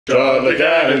Chudley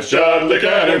Cannons,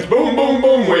 boom, boom,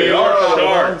 boom, we are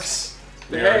sharks.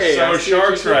 Hey, so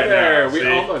sharks right now. We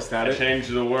almost had it. Change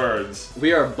the words.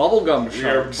 We are bubblegum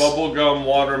sharks. We are bubblegum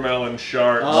watermelon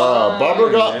sharks.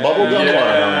 Bubblegum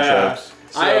watermelon sharks.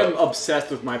 So, I am obsessed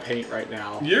with my paint right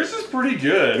now. Yours is pretty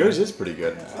good. Yours is pretty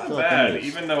good. It's not bad,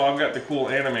 even though I've got the cool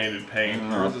animated paint.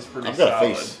 Yours is pretty solid. I've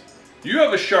got a face. You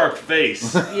have a shark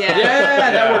face. Yeah,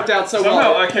 that worked out so well.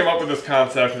 Somehow I came up with this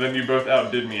concept and then you both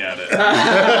outdid me at it.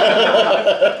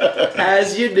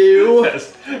 As you do.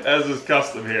 As is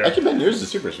custom here. Actually, Ben, yours is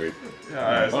super sweet.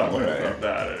 Yeah, it's not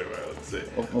bad anyway. Let's see.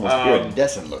 Almost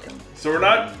iridescent looking. So we're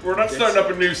not starting up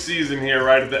a new season here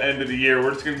right at the end of the year.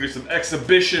 We're just gonna do some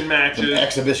exhibition matches.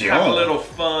 Have a little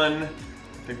fun. I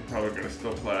think we're probably gonna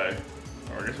still play.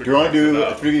 Or I guess we do you want to do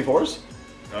 3v4s?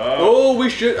 Oh, we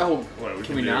should. Oh, what,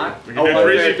 can we not? We can do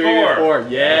 3v4.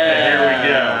 Yeah.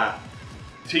 Here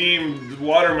we go. Team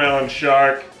Watermelon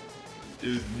Shark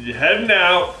is heading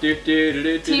out.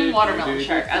 Team Watermelon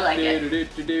Shark. I like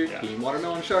it. Team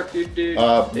Watermelon Shark.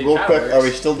 Real quick, are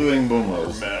we still doing boom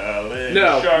rolls? No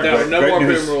more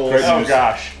boom rolls. Oh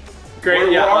gosh. Great.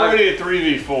 We're already at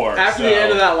 3v4. After the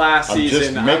end of that last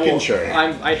season, just making sure.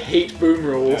 I hate boom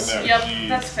rules. Yep,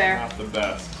 that's fair. Not the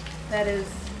best. That is.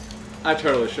 I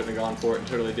totally shouldn't have gone for it and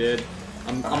totally did.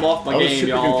 I'm off my game,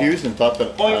 y'all. I was super confused and thought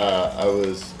that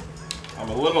I'm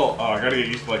a little. Oh, I gotta get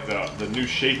used to like the new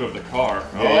shape of the car.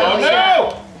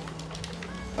 Yeah. Oh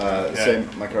no! Same.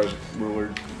 My car's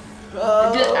rulered.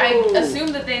 I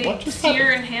assume that they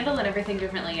steer and handle and everything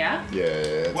differently. Yeah.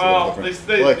 Yeah. Well, they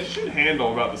should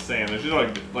handle about the same. There's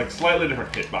just like slightly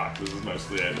different hitboxes is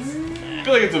mostly it. I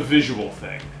feel like it's a visual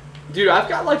thing. Dude, I've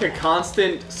got like a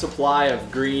constant supply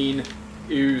of green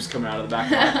ooze coming out of the back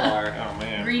of my car. Oh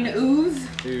man. Green ooze?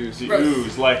 Ooze. The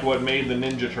ooze, like what made the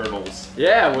Ninja Turtles.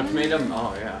 Yeah, what made them,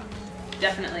 oh yeah.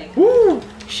 Definitely. Woo!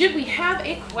 Should we have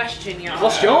a question, y'all?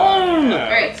 Question!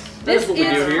 Alright, this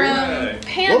is from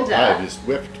Panda. Whoop, I just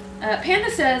whiffed. Panda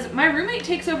says, my roommate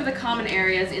takes over the common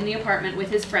areas in the apartment with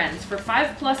his friends for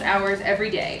 5+ hours every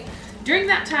day. During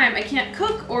that time, I can't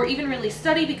cook or even really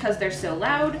study because they're so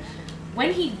loud.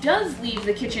 When he does leave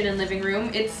the kitchen and living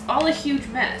room, it's all a huge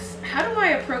mess. How do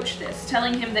I approach this?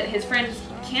 Telling him that his friends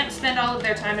can't spend all of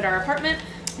their time at our apartment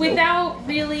without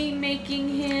really making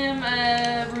him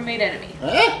a roommate enemy.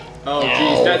 Oh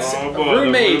geez, that's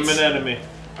roommates. Roommate enemy.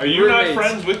 Are you not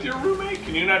friends with your roommate?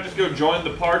 Can you not just go join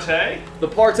the party? The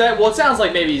party? Well, it sounds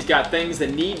like maybe he's got things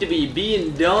that need to be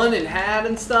being done and had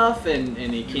and stuff, and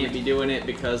he can't be doing it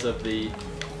because of the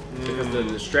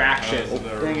distraction.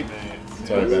 Dang it.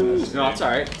 Sorry, Ben. No, it's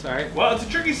alright. It's alright. Well, it's a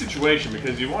tricky situation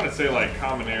because you want to say like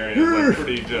common areas, like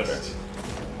pretty just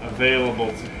available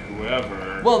to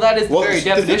whoever. Well, that is the very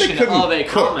definition of a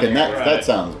common area. And that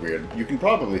sounds weird. You can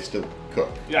probably still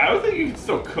cook. Yeah, I would think you can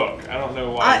still cook. I don't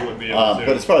know why you wouldn't be able to.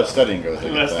 But as far as studying goes,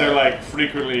 unless they're like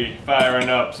frequently firing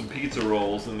up some pizza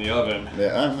rolls in the oven.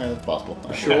 Yeah, that's possible.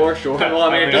 Sure. Well,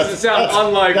 I mean, it doesn't sound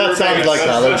unlike. That sounds like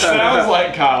college. Sounds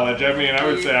like college. I mean, I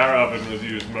would say our oven was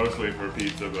used mostly for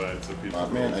pizza, but so pizza.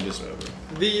 Man, I just.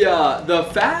 The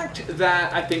fact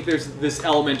that I think there's this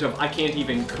element of I can't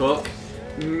even cook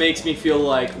makes me feel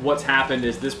like what's happened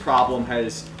is this problem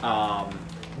has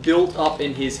built up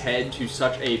in his head to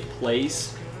such a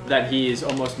place that he is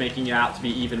almost making it out to be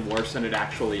even worse than it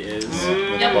actually is.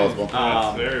 That's plausible.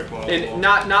 That's very plausible. And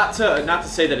not to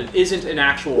say that it isn't an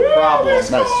actual problem. Nice,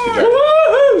 good job.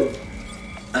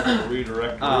 Woohoo!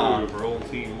 Redirect for old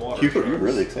team water. You're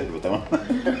really excited with that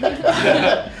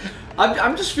one.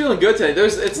 I'm just feeling good today.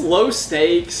 It's low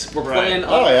stakes. We're playing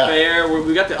unfair.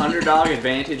 We got the underdog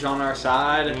advantage on our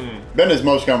side. Ben is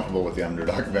most comfortable with the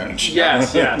underdog advantage.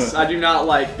 Yes. I do not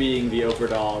like being the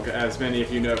overdog, as many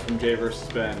of you know from Jay versus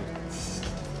Ben.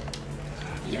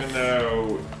 Even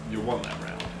though you won that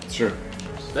round. It's true.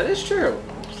 That is true.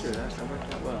 That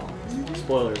worked out well.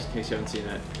 Spoilers in case you haven't seen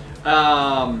it.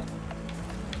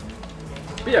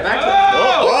 But yeah, back to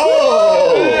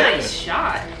Nice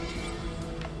shot.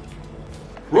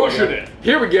 Rush it in.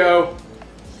 Here we go.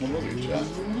 That was a good shot.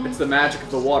 It's the magic of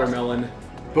the watermelon.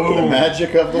 Boom. The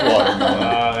magic of the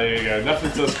watermelon. There you go.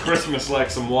 Nothing says Christmas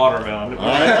like some watermelon.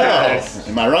 I know.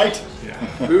 Am I right?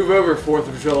 Yeah. Move over 4th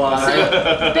of July.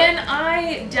 So, Ben,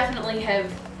 I definitely have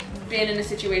been in a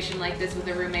situation like this with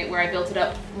a roommate where I built it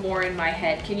up more in my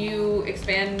head. Can you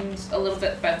expand a little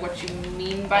bit about what you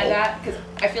mean by that? Because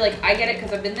I feel like I get it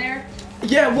because I've been there.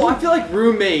 Yeah, well, I feel like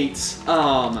roommates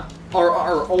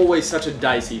are always such a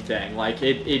dicey thing. Like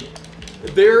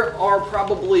there are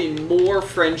probably more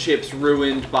friendships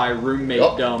ruined by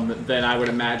roommate-dom than I would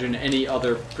imagine any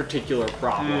other particular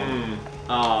problem.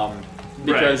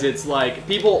 because it's like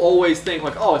people always think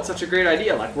like, oh, it's such a great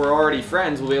idea. Like we're already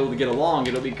friends, we'll be able to get along.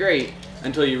 It'll be great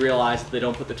until you realize that they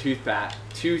don't put the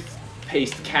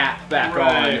toothpaste cap back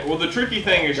on. Well, the tricky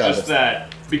thing is just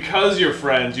that because you're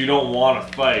friends, you don't want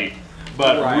to fight,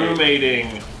 but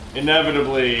roommating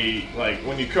inevitably, like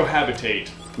when you cohabitate,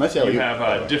 you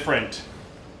have different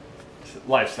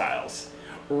lifestyles.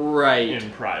 Right.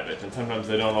 In private, and sometimes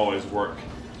they don't always work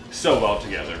so well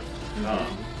together.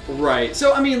 Right.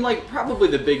 So, I mean, like, probably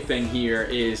the big thing here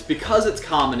is because it's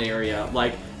common area,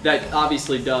 like, that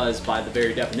obviously does, by the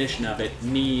very definition of it,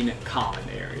 mean common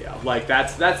area. Like,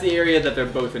 that's the area that they're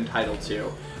both entitled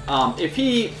to. If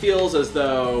he feels as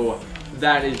though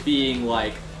that is being,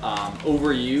 like,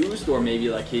 overused, or maybe,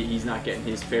 like, he's not getting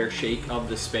his fair shake of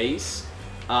the space,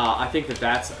 I think that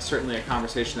that's certainly a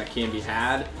conversation that can be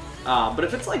had. But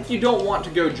if it's like you don't want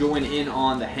to go join in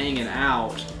on the hanging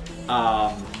out,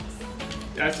 I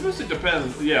suppose it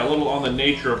depends, a little on the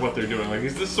nature of what they're doing. Like,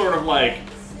 is this sort of like,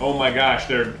 oh my gosh,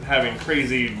 they're having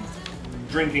crazy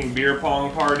drinking beer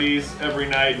pong parties every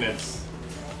night, and it's,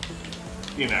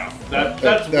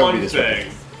 that's one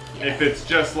thing. If it's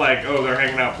just like, oh, they're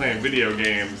hanging out playing video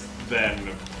games,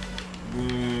 then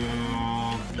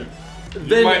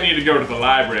you might need to go to the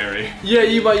library. Yeah,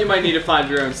 you might need to find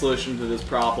your own solution to this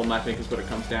problem, I think is what it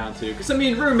comes down to. Because, I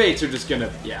mean, roommates are just going to,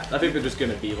 I think they're just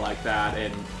going to be like that.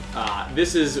 And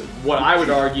this is what I would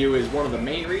argue is one of the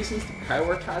main reasons to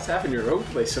prioritize having your own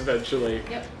place eventually.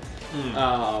 Yep.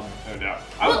 No doubt.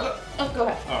 Go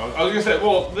ahead. I was going to say,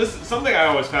 well, something I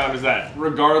always found is that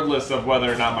regardless of whether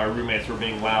or not my roommates were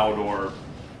being loud or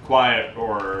quiet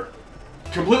or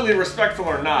completely respectful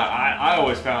or not, I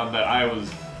always found that I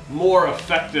was more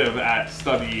effective at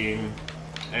studying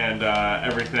and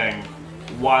everything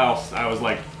whilst I was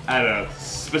like at a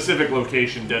specific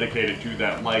location dedicated to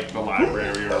that, like the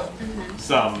library or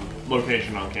some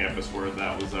location on campus where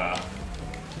that was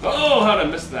oh, how'd I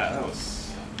miss that? That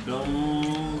was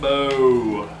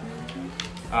Dumbo.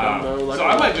 So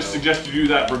I might just suggest you do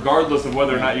that regardless of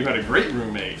whether or not you had a great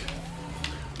roommate.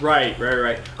 Right.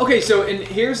 Okay, so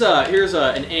here's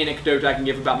an anecdote I can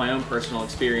give about my own personal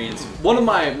experience. One of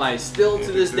my still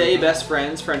to this day best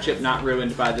friends, friendship not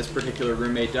ruined by this particular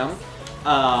roommate-dom,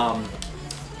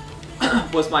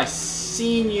 was my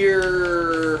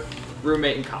senior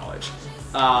roommate in college.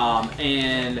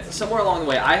 And somewhere along the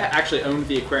way, I actually owned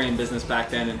the aquarium business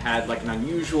back then and had like an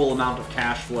unusual amount of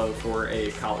cash flow for a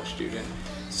college student.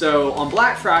 So on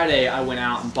Black Friday, I went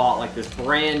out and bought like this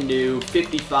brand new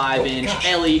 55-inch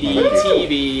LED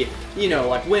TV,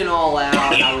 like went all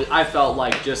out. I felt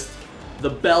like just the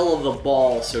belle of the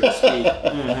ball, so to speak.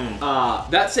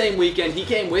 That same weekend, he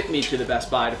came with me to the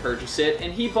Best Buy to purchase it,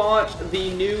 and he bought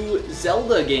the new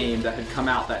Zelda game that had come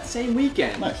out that same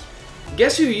weekend. Nice.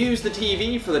 Guess who used the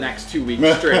TV for the next 2 weeks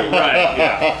straight?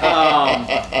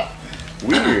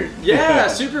 Weird. Yeah,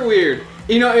 super weird.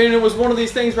 And it was one of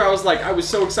these things where I was like, I was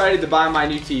so excited to buy my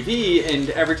new TV, and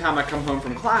every time I come home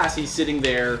from class, he's sitting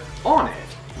there on it.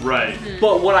 Right.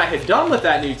 But what I had done with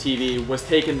that new TV was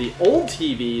taken the old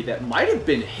TV that might have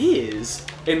been his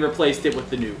and replaced it with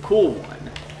the new cool one.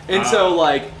 And so,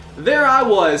 like, there I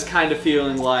was kind of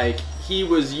feeling like he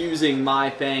was using my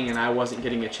thing and I wasn't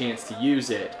getting a chance to use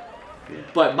it.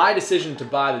 But my decision to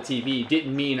buy the TV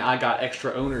didn't mean I got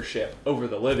extra ownership over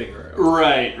the living room.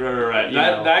 Right.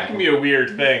 That can be a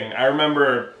weird thing. I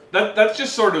remember that's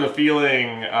just sort of the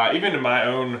feeling, even in my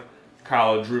own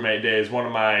college roommate days, one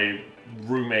of my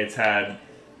roommates had,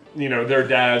 their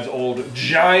dad's old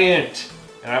giant,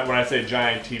 and when I say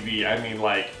giant TV, I mean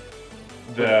like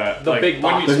the big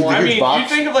box. You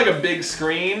think of like a big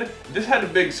screen. This had a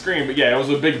big screen, but it was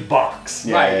a big box.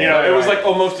 Right. It was like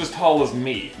almost as tall as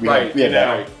me. Right.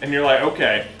 And you're like,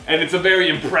 okay. And it's a very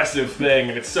impressive thing,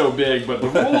 and it's so big. But the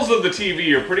rules of the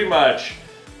TV are pretty much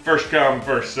first come,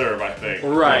 first serve, I think.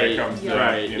 Right. When it comes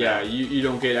to, You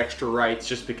don't get extra rights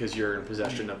just because you're in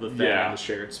possession of the thing in the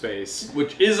shared space.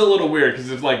 Which is a little weird,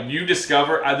 because if like you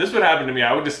discover, this would happen to me,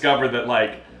 I would discover that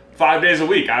like 5 days a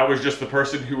week, I was just the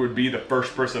person who would be the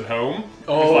first person home.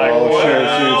 Oh, like, sure.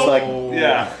 It's like,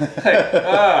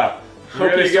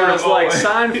 Hope you guys like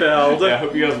Seinfeld. I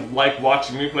hope you guys like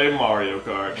watching me play Mario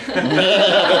Kart.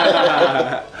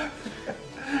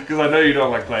 Because I know you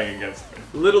don't like playing against me.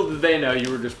 Little did they know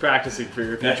you were just practicing for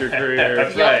your future career.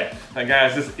 That's right. Like,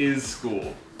 guys, this is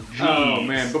school. Jeez. Oh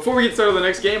man, before we get started with the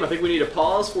next game, I think we need a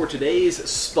pause for today's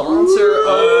sponsor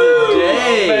of the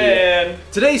day. Man.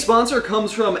 Today's sponsor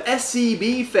comes from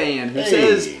SCB Fan, who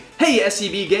says, "Hey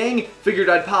SCB gang, figured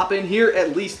I'd pop in here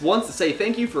at least once to say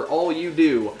thank you for all you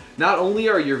do. Not only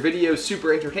are your videos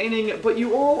super entertaining, but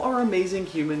you all are amazing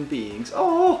human beings."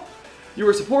 Oh, You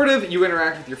are supportive, you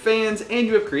interact with your fans, and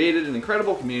you have created an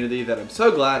incredible community that I'm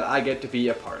so glad I get to be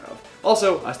a part of.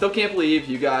 Also, I still can't believe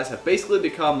you guys have basically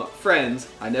become friends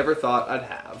I never thought I'd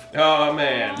have. Oh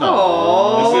man.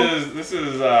 Aww. This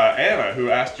is Anna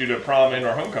who asked you to prom and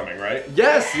or homecoming, right?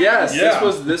 Yes. Yeah.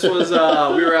 This was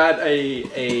we were at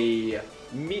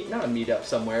not a meetup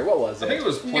somewhere. What was it? I think it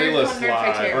was Nerdcon Playlist Live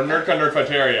Nerdfighteria. or Nerdcon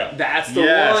Nerdfighteria. That's the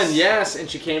one, yes. And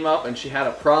she came up and she had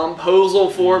a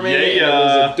promposal for me. Yeah. And it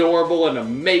was adorable and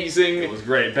amazing. It was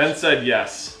great. Ben said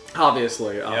yes.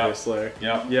 Obviously.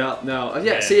 Yep. Yeah, no.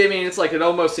 Yeah, Man. see, I mean, it's like, it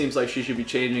almost seems like she should be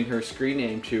changing her screen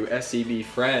name to SCB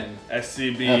Friend.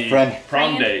 SCB Friend.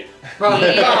 prom date. I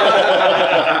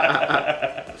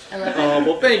love it.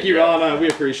 Well, thank you, Anna. We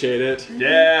appreciate it.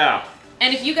 Yeah.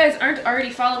 And if you guys aren't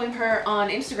already following her on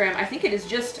Instagram, I think it is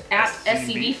just at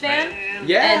SCBFan.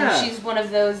 Yeah. And she's one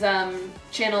of those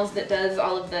channels that does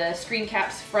all of the screen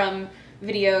caps from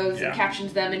videos and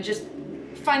captions them and just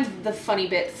finds the funny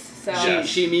bits. So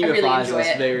She I really memifies enjoy us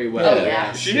it. very well. Oh,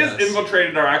 yeah. She has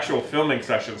infiltrated our actual filming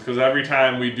sessions because every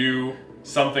time we do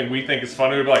something we think is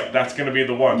funny, we're like, that's going to be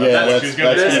the one. She's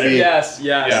going to gonna be. be- Yes.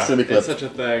 Yeah. It's such a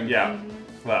thing. Yeah.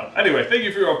 Well, anyway, thank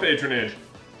you for your patronage,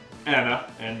 Anna,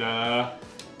 and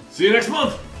see you next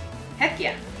month. Heck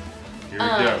yeah. Here we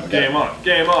go. Game on.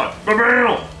 Game on.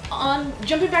 Ba-bam!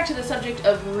 Jumping back to the subject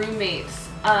of roommates,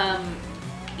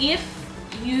 if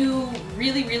you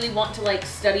really, really want to like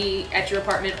study at your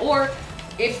apartment, or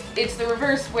if it's the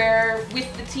reverse where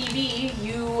with the TV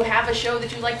you have a show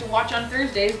that you like to watch on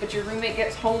Thursdays but your roommate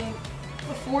gets home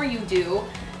before you do,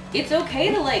 it's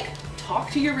okay to like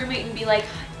talk to your roommate and be like,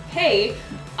 hey,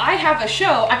 I have a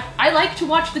show, I like to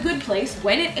watch The Good Place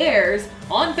when it airs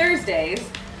on Thursdays.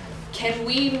 Can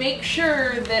we make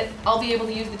sure that I'll be able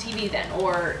to use the TV then?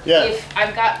 Or if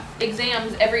I've got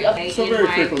exams every other day in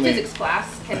my physics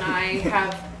class, can I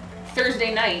have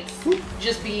Thursday nights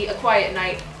just be a quiet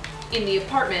night in the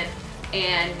apartment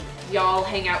and y'all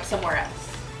hang out somewhere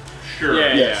else? Sure.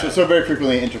 Yeah. So very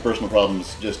frequently interpersonal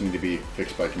problems just need to be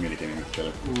fixed by communicating with each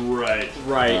other. Right.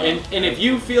 And if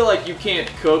you feel like you can't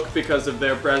cook because of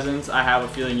their presence, I have a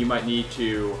feeling you might need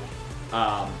to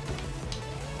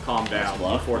calm down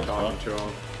before talking to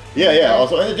them. Yeah.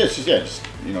 Also, just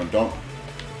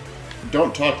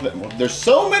don't talk to them. There's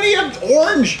so many of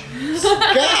orange.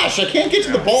 Gosh, I can't get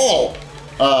to the ball.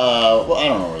 Well, I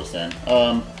don't know where to stand.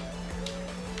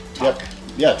 Talk.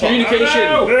 Yeah, talk. Communication.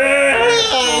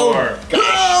 Oh,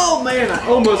 Oh man, I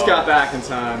almost got back in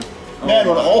time. Man,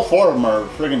 when all four of them are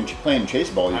friggin' playing chase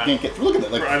ball, you can't get. Look at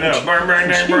that. Like, I know.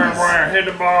 Burn, hit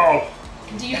the ball.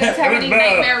 Do you guys have any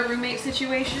nightmare roommate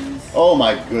situations? Oh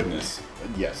my goodness.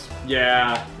 Yes.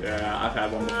 Yeah, I've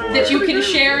had one before. That you can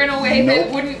share in a way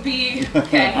that wouldn't be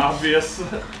okay. Obvious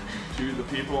to the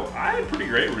people. I had pretty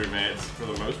great roommates for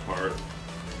the most part.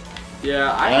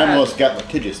 Yeah, I almost got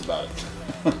litigious about it.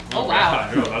 Oh wow.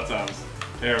 Oh, that sounds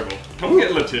terrible. Don't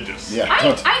get litigious. Yeah.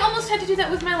 I almost had to do that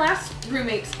with my last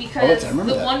roommates because the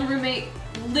that. one roommate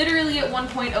literally at one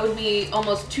point owed me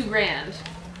almost $2,000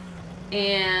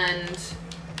 and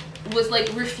was like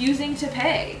refusing to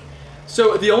pay.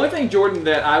 So the only thing, Jordan,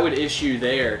 that I would issue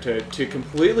there to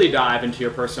completely dive into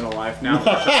your personal life now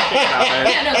that I think about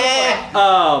it, Yeah,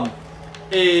 no, go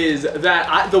for it. is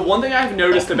that the one thing I've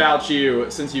noticed about you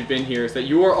since you've been here is that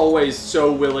you are always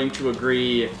so willing to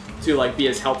agree to like be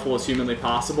as helpful as humanly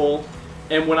possible.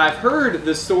 And when I've heard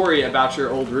the story about your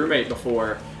old roommate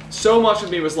before, so much of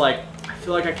me was like, I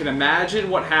feel like I can imagine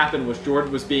what happened was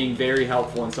Jordan was being very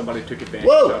helpful and somebody took advantage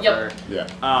of her.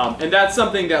 Yeah. And that's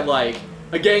something that like,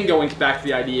 again, going back to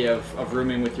the idea of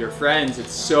rooming with your friends,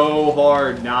 it's so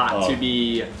hard not to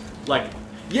be like,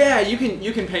 yeah, you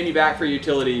can pay me back for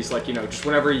utilities, like, you know, just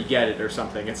whenever you get it or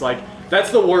something. It's like,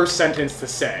 that's the worst sentence to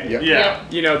say. Yep. Yeah.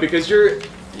 You know, because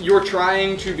you're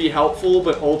trying to be helpful,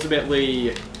 but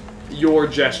ultimately your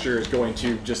gesture is going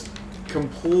to just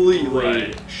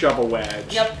completely shove a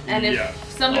wedge. Yep, and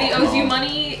if somebody owes you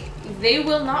money, they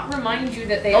will not remind you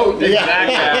that they Oh, owe you.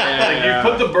 exactly. Like you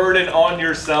put the burden on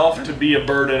yourself to be a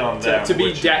burden on them. To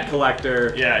be debt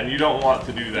collector. Yeah, and you don't want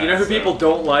to do that. You know who people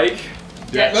don't like?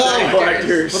 Debt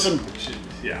collectors.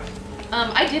 Yeah.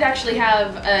 I did actually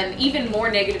have an even more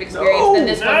negative experience than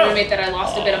this one roommate that I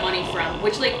lost a bit of money from,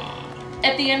 which, like,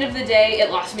 at the end of the day,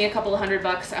 it lost me a couple of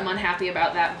 $100. I'm unhappy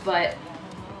about that, but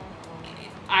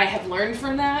I have learned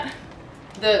from that.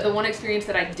 The one experience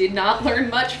that I did not learn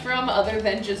much from, other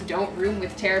than just don't room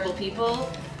with terrible people,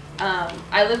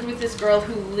 I lived with this girl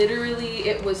who literally,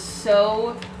 it was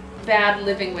so bad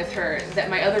living with her that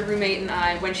my other roommate and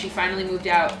I, when she finally moved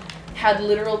out, had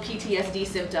literal PTSD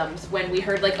symptoms when we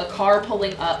heard like a car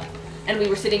pulling up and we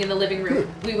were sitting in the living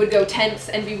room, we would go tense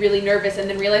and be really nervous and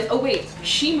then realize, oh wait,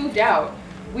 she moved out.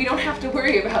 We don't have to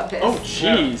worry about this. Oh,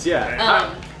 jeez,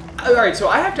 yeah. All right, so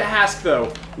I have to ask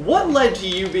though, what led to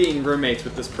you being roommates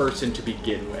with this person to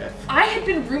begin with? I had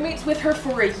been roommates with her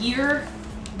for a year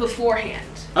beforehand.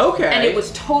 Okay. And it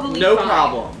was totally no fine.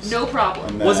 problems. No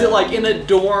problem. Was it like in a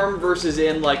dorm versus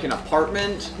in like an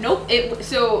apartment? Nope.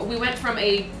 So we went from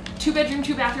a 2-bedroom,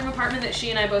 2-bathroom apartment that she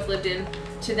and I both lived in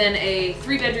to then a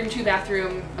 3-bedroom,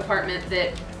 2-bathroom apartment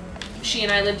that she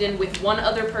and I lived in with one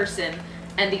other person,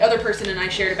 and the other person and I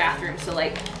shared a bathroom. So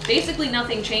like basically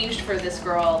nothing changed for this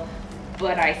girl,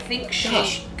 but I think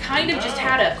she kind of just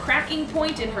had a cracking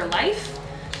point in her life,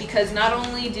 because not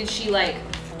only did she like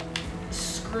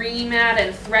scream at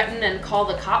and threaten and call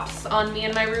the cops on me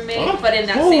and my roommate, but in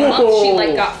that same month she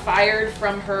like got fired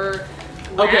from her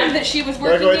lab that she was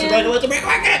working in.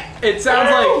 It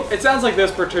sounds like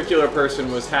this particular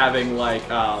person was having like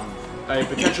a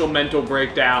potential mental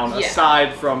breakdown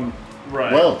aside from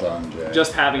well done, Jay.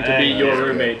 just having to be your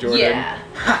roommate, Jordan. Yeah.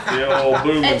 The old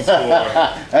booming score.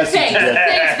 That's what you did.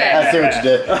 Thanks, That's what you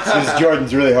did. Because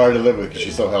Jordan's really hard to live with because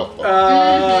she's so helpful.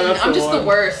 I'm just the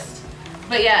worst.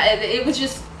 But yeah, it was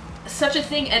just such a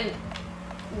thing, and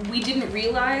we didn't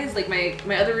realize, like my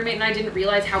other roommate and I didn't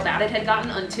realize how bad it had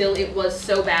gotten until it was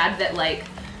so bad that like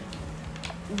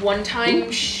one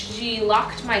time she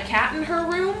locked my cat in her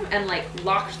room and like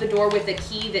locked the door with a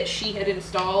key that she had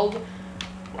installed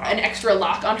an extra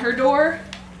lock on her door.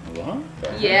 What?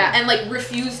 Yeah, and like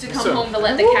refused to come home to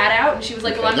let the cat out, and she was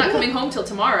like, well, I'm not coming home till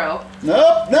tomorrow.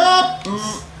 Nope.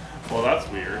 Well, that's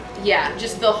weird. Yeah,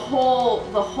 just the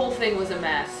whole thing was a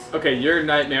mess. Okay, your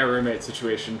nightmare roommate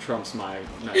situation trumps my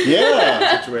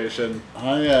nightmare situation.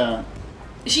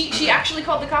 She actually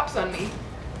called the cops on me.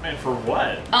 Man, for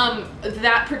what?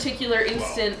 That particular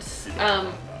instance.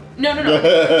 No. In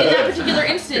that particular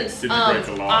instance, Did you break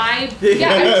the law? I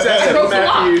broke the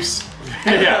law.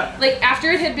 Yeah. Like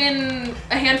after it had been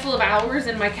a handful of hours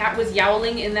and my cat was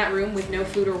yowling in that room with no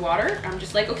food or water, I'm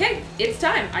just like, okay, it's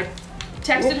time. I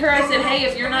texted her. I said, hey,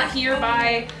 if you're not here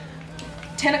by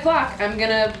 10 o'clock, I'm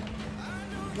gonna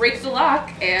break the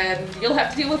lock and you'll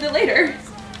have to deal with it later.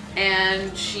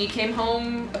 And she came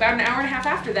home about an hour and a half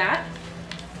after that,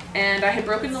 and I had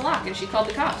broken the lock, and she called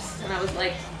the cops, and I was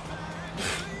like,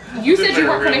 you said you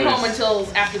weren't coming home until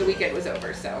after the weekend was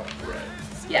over, so.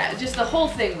 Yeah, just the whole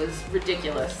thing was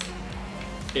ridiculous.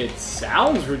 It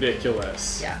sounds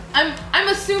ridiculous. Yeah. I'm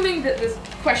assuming that this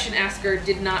question asker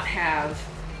did not have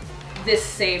this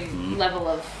same level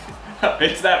of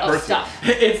It's that person. stuff.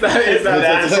 It's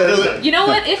that person. You know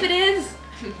what? If it is,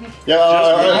 Yeah,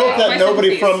 I hope that my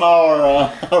nobody sympathies. from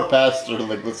our past are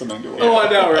like listening to it. Oh, I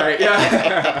know, right?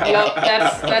 Yeah. yep,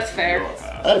 that's fair.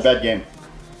 I had a bad game.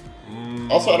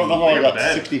 Also, I don't know how I got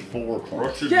bad. 64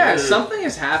 points. Yeah, something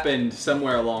has happened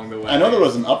somewhere along the way. I know there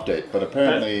was an update, but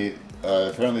apparently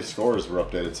scores were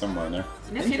updated somewhere in there.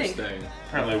 No kidding. Interesting.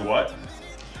 Apparently what?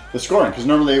 The scoring, because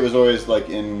normally it was always like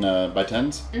in by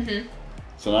tens. Mm-hmm.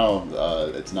 So now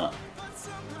it's not.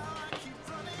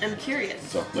 I'm curious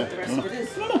So, what the rest of it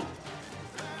is.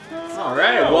 All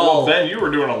right. Well, Well, then you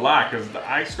were doing a lot because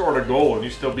I scored a goal and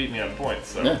you still beat me on points.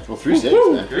 So. Yeah, well, 3 saves,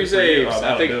 man. 3 saves.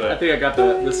 Oh, I think I got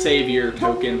the savior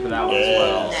token for that one as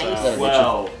well. Nice.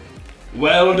 So.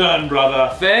 Well done,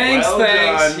 brother. Thanks.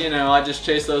 Done. You know, I just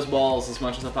chase those balls as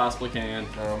much as I possibly can.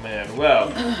 Oh man, well,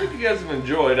 I hope you guys have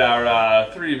enjoyed our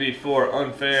 3v4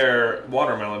 unfair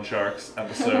watermelon sharks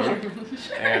episode.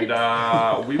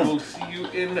 And we will see you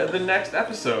in the next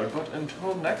episode. But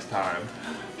until next time,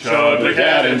 Chudley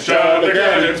Cannons,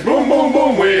 boom, boom,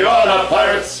 boom, we are the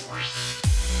pirates.